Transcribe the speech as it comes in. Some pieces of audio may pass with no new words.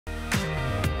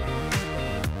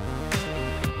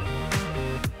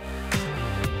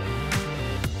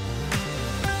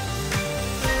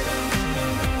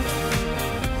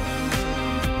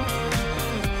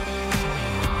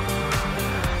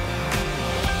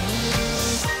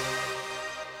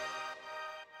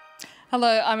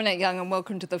Hello, I'm Annette Young and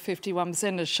welcome to the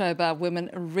 51%, a show about women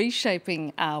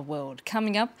reshaping our world.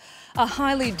 Coming up, a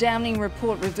highly damning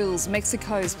report reveals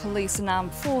Mexico's police and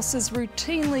armed forces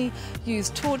routinely use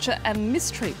torture and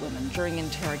mistreat women during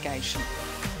interrogation.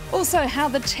 Also, how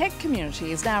the tech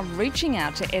community is now reaching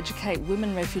out to educate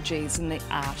women refugees in the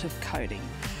art of coding.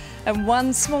 And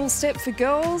one small step for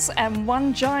girls and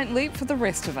one giant leap for the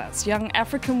rest of us. Young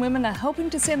African women are helping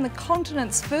to send the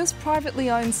continent's first privately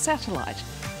owned satellite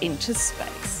into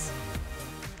space.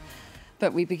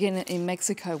 But we begin in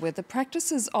Mexico, where the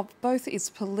practices of both its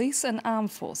police and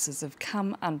armed forces have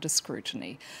come under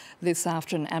scrutiny. This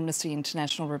after an Amnesty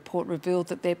International report revealed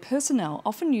that their personnel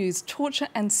often use torture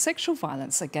and sexual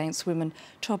violence against women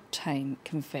to obtain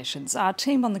confessions. Our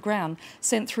team on the ground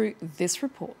sent through this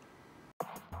report.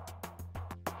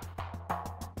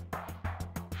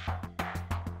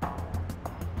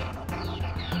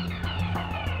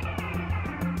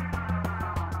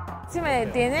 Si me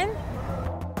detienen.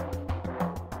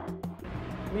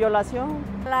 Violación.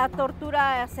 La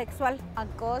tortura sexual.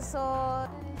 Acoso.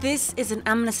 This is an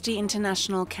Amnesty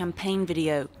International campaign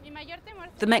video.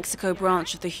 The Mexico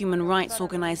branch of the human rights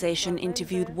organization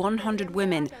interviewed 100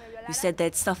 women who said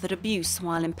they'd suffered abuse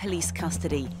while in police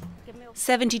custody.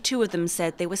 72 of them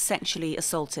said they were sexually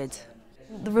assaulted.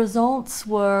 The results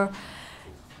were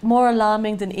more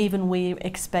alarming than even we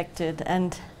expected,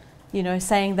 and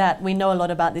saying that we know a lot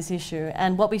about this issue.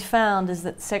 And what we found is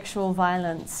that sexual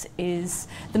violence is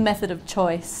the method of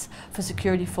choice for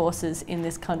security forces in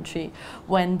this country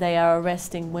when they are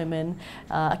arresting women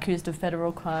accused of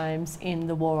federal crimes in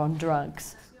the war on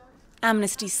drugs.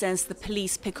 Amnesty says the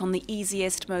police pick on the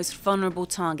easiest, most vulnerable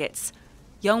targets,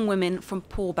 young women from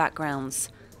poor backgrounds.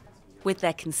 With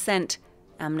their consent,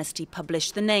 Amnesty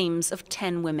published the names of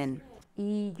 10 women.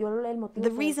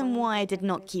 The reason why I did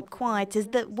not keep quiet is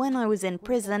that when I was in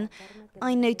prison,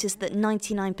 I noticed that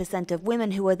 99% of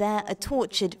women who are there are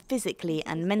tortured physically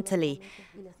and mentally,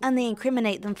 and they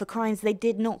incriminate them for crimes they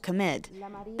did not commit.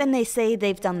 Then they say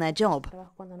they've done their job.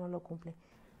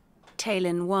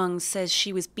 Taylin Wang says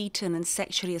she was beaten and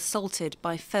sexually assaulted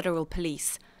by federal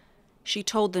police. She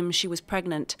told them she was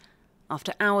pregnant.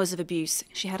 After hours of abuse,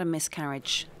 she had a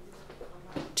miscarriage.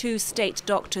 2 state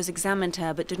doctors examined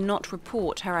her but did not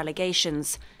report her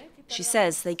allegations. She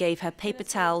says they gave her paper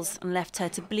towels and left her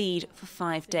to bleed for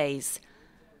 5 days.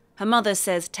 Her mother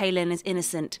says Taylin is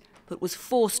innocent but was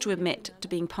forced to admit to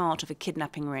being part of a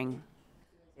kidnapping ring.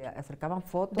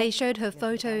 They showed her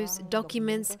photos,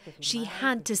 documents. She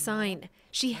had to sign.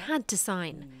 She had to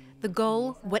sign. The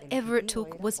goal, whatever it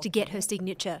took, was to get her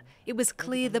signature. It was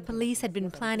clear the police had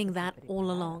been planning that all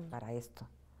along.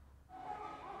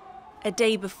 A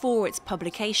day before its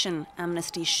publication,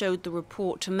 Amnesty showed the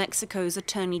report to Mexico's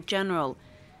Attorney General.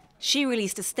 She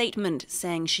released a statement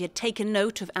saying she had taken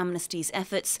note of Amnesty's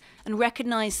efforts and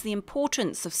recognized the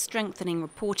importance of strengthening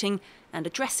reporting and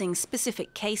addressing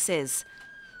specific cases.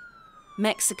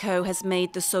 Mexico has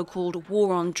made the so-called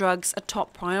war on drugs a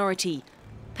top priority.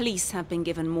 Police have been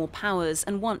given more powers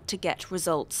and want to get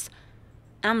results.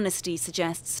 Amnesty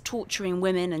suggests torturing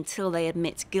women until they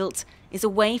admit guilt is a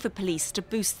way for police to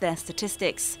boost their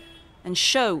statistics and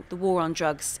show the war on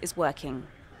drugs is working.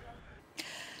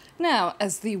 Now,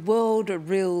 as the world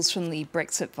reels from the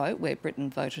Brexit vote, where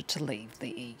Britain voted to leave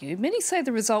the EU, many say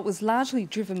the result was largely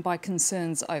driven by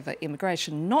concerns over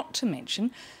immigration, not to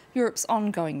mention Europe's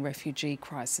ongoing refugee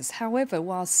crisis. However,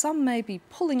 while some may be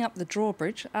pulling up the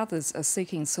drawbridge, others are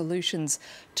seeking solutions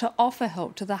to offer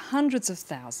help to the hundreds of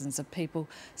thousands of people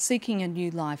seeking a new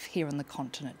life here on the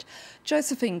continent.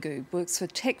 Josephine Goube works for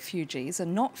Techfugees, a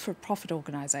not-for-profit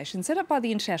organisation set up by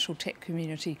the international tech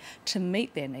community to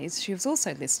meet their needs. She was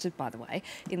also listed, by the way,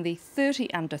 in the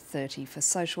 30 under 30 for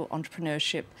social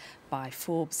entrepreneurship by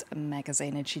Forbes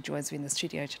magazine, and she joins me in the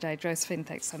studio today. Josephine,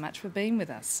 thanks so much for being with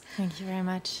us. Thank you very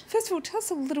much. First of all, tell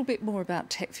us a little bit more about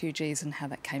Techfugees and how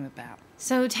that came about.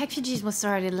 So Techfugees was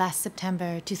started last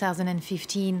September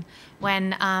 2015 when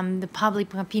the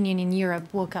public opinion in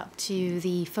Europe woke up to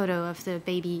the photo of the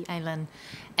baby island.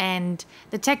 And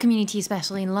the tech community,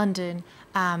 especially in London,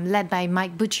 led by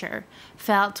Mike Butcher,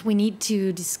 felt we need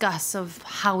to discuss of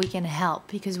how we can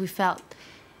help, because we felt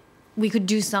we could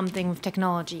do something with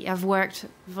technology. I've worked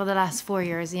for the last 4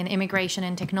 years in immigration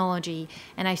and technology,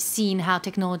 and I've seen how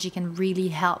technology can really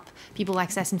help people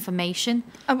access information.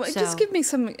 Just give me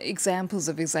some examples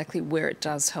of exactly where it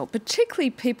does help,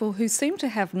 particularly people who seem to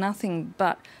have nothing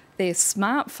but their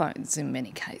smartphones in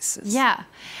many cases. Yeah.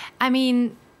 I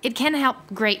mean, it can help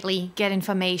greatly get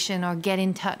information or get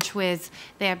in touch with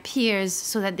their peers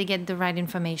so that they get the right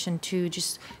information to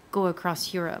just go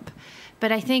across Europe.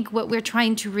 But I think what we're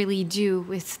trying to really do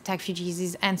with Techfugees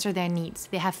is answer their needs.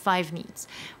 They have 5 needs.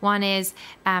 One is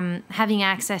having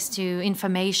access to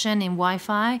information in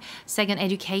Wi-Fi. Second,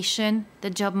 education,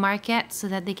 the job market, so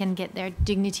that they can get their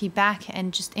dignity back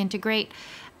and just integrate.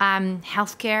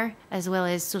 Healthcare, as well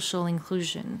as social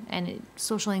inclusion. And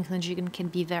social inclusion can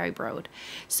be very broad.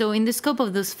 So in the scope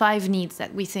of those 5 needs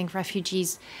that we think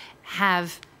refugees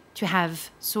have to have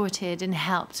sorted and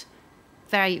helped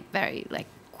very, very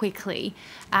quickly,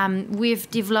 we've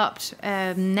developed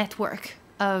a network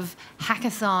of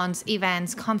hackathons,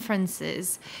 events,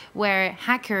 conferences, where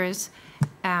hackers,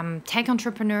 tech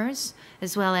entrepreneurs,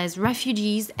 as well as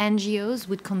refugees, NGOs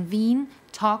would convene,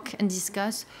 talk and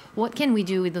discuss what can we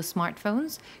do with those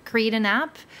smartphones, create an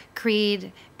app,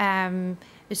 create a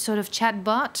sort of chat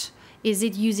bot. Is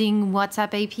it using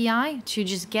WhatsApp API to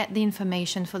just get the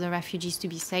information for the refugees to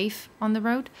be safe on the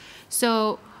road?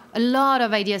 So a lot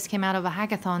of ideas came out of the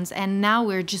hackathons, and now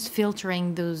we're just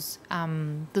filtering those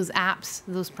apps,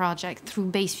 those projects through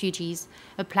Basefugees,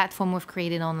 a platform we've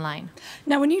created online.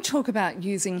 Now, when you talk about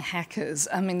using hackers,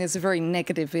 I mean, there's a very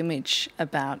negative image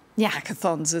about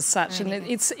hackathons as such, and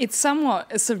it's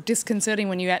somewhat sort of disconcerting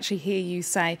when you actually hear you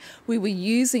say we were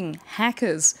using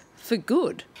hackers for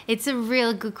good. It's a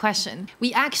real good question.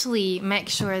 We actually make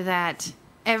sure that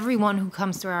everyone who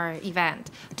comes to our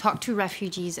event talk to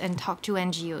refugees and talk to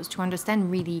NGOs to understand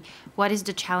really what is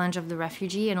the challenge of the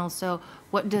refugee and also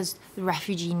what does the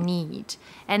refugee need,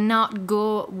 and not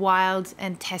go wild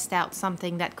and test out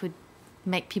something that could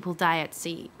make people die at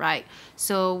sea, right?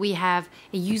 So we have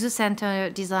a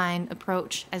user-centered design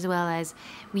approach, as well as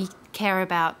we care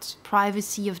about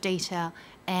privacy of data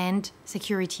and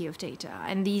security of data.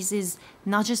 And this is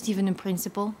not just even a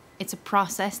principle, it's a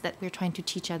process that we're trying to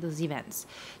teach at those events.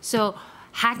 So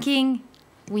hacking,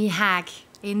 we hack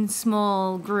in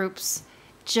small groups,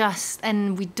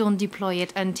 and we don't deploy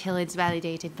it until it's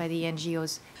validated by the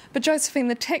NGOs. But Josephine,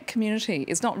 the tech community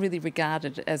is not really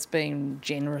regarded as being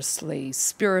generously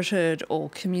spirited or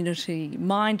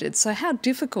community-minded. So how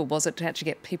difficult was it to actually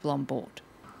get people on board?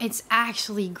 It's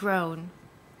actually grown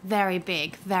very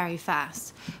big, very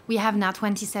fast. We have now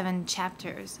 27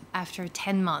 chapters after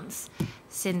 10 months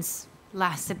since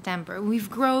last September. We've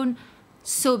grown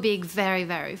so big very,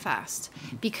 very fast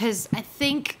because I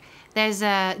think there's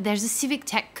a civic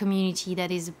tech community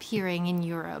that is appearing in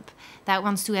Europe that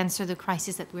wants to answer the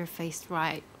crisis that we're faced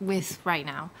with right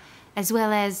now, as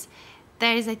well as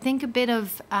there's, I think, a bit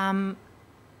of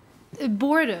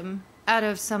boredom out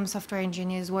of some software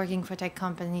engineers working for tech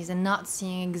companies and not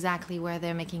seeing exactly where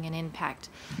they're making an impact.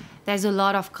 There's a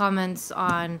lot of comments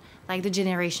on like the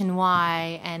Generation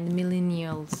Y and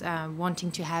millennials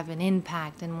wanting to have an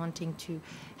impact and wanting to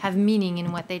have meaning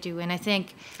in what they do. And I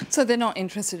think... So they're not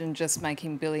interested in just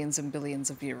making billions and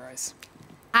billions of euros?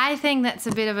 I think that's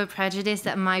a bit of a prejudice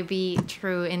that might be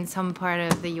true in some part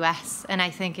of the US. And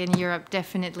I think in Europe,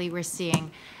 definitely we're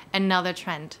seeing another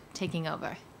trend taking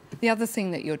over. The other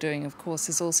thing that you're doing, of course,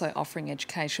 is also offering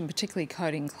education, particularly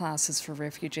coding classes for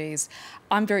refugees.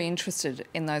 I'm very interested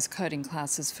in those coding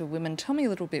classes for women. Tell me a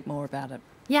little bit more about it.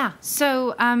 Yeah,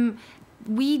 so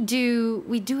we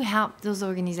do help those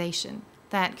organizations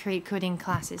that create coding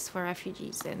classes for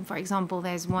refugees. And for example,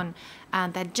 there's one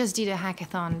that just did a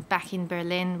hackathon back in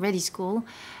Berlin, Ready School.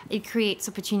 It creates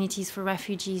opportunities for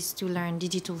refugees to learn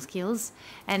digital skills.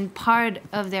 And part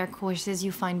of their courses,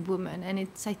 you find women. And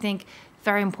it's, I think,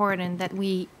 very important that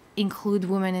we include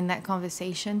women in that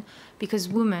conversation because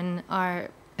women are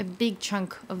a big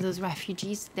chunk of those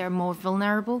refugees. They're more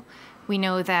vulnerable. We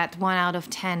know that 1 out of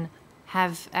 10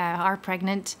 are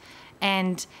pregnant,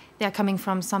 and they're coming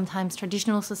from sometimes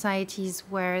traditional societies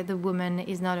where the woman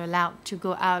is not allowed to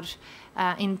go out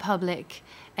in public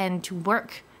and to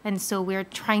work. And so we're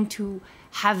trying to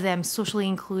have them socially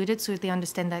included so they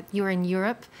understand that you're in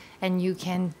Europe and you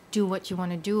can do what you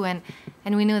want to do. And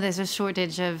we know there's a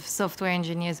shortage of software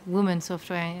engineers, women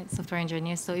software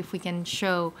engineers. So if we can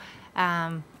show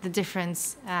the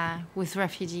difference with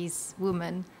refugees,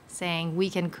 women, saying we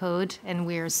can code and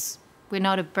we're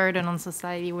not a burden on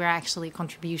society, we're actually a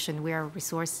contribution, we're a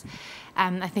resource.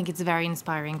 I think it's very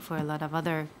inspiring for a lot of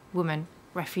other women,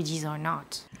 refugees or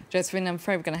not. Josephine, I'm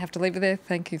afraid we're going to have to leave it there.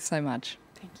 Thank you so much.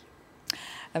 Thank you.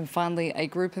 And finally, a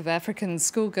group of African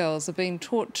schoolgirls are being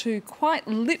taught to quite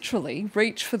literally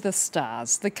reach for the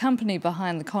stars. The company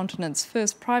behind the continent's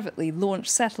first privately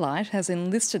launched satellite has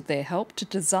enlisted their help to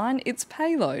design its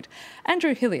payload.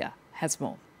 Andrew Hillier has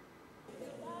more.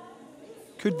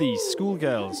 Could these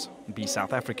schoolgirls be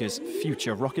South Africa's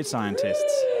future rocket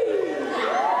scientists?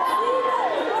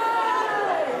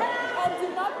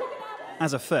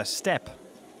 As a first step,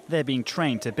 They're being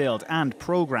trained to build and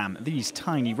program these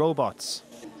tiny robots.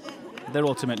 Their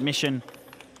ultimate mission?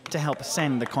 To help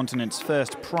send the continent's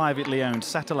first privately owned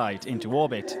satellite into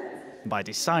orbit by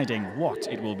deciding what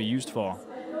it will be used for.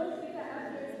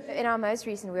 In our most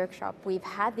recent workshop, we've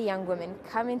had the young women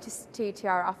come into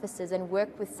our offices and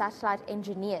work with satellite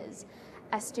engineers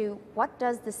as to what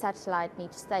does the satellite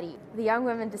need to study. The young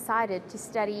women decided to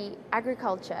study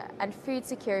agriculture and food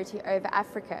security over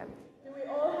Africa.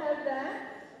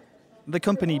 The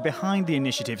company behind the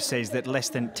initiative says that less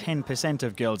than 10%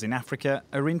 of girls in Africa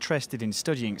are interested in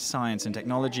studying science and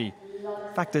technology.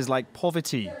 Factors like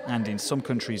poverty and, in some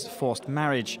countries, forced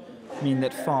marriage mean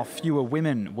that far fewer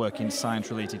women work in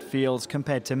science-related fields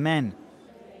compared to men.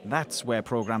 That's where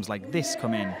programs like this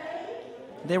come in.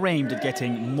 They're aimed at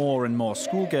getting more and more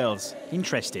schoolgirls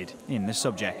interested in the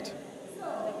subject.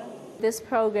 This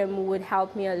program would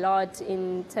help me a lot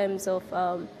in terms of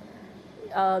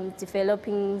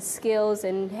developing skills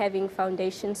and having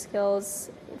foundation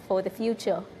skills for the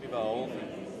future.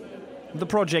 The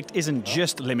project isn't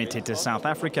just limited to South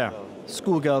Africa.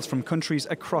 Schoolgirls from countries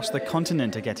across the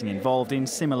continent are getting involved in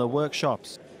similar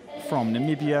workshops, from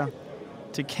Namibia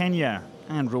to Kenya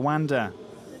and Rwanda.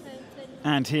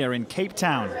 And here in Cape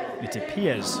Town, it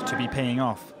appears to be paying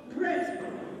off.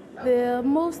 The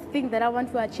most thing that I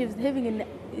want to achieve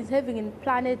is having a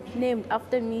planet named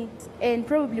after me and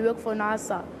probably work for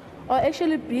NASA, or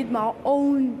actually build my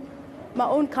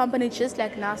own company just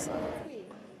like NASA.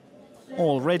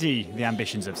 Already, the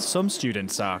ambitions of some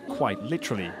students are quite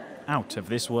literally out of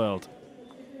this world.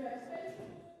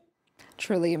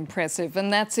 Truly impressive.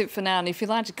 And that's it for now. And if you'd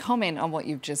like to comment on what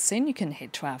you've just seen, you can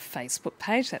head to our Facebook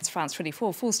page. That's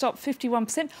France24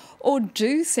 _51%. Or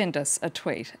do send us a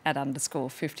tweet at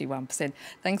 _51%.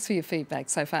 Thanks for your feedback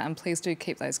so far. And please do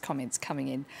keep those comments coming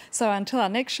in. So until our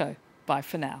next show, bye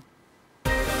for now.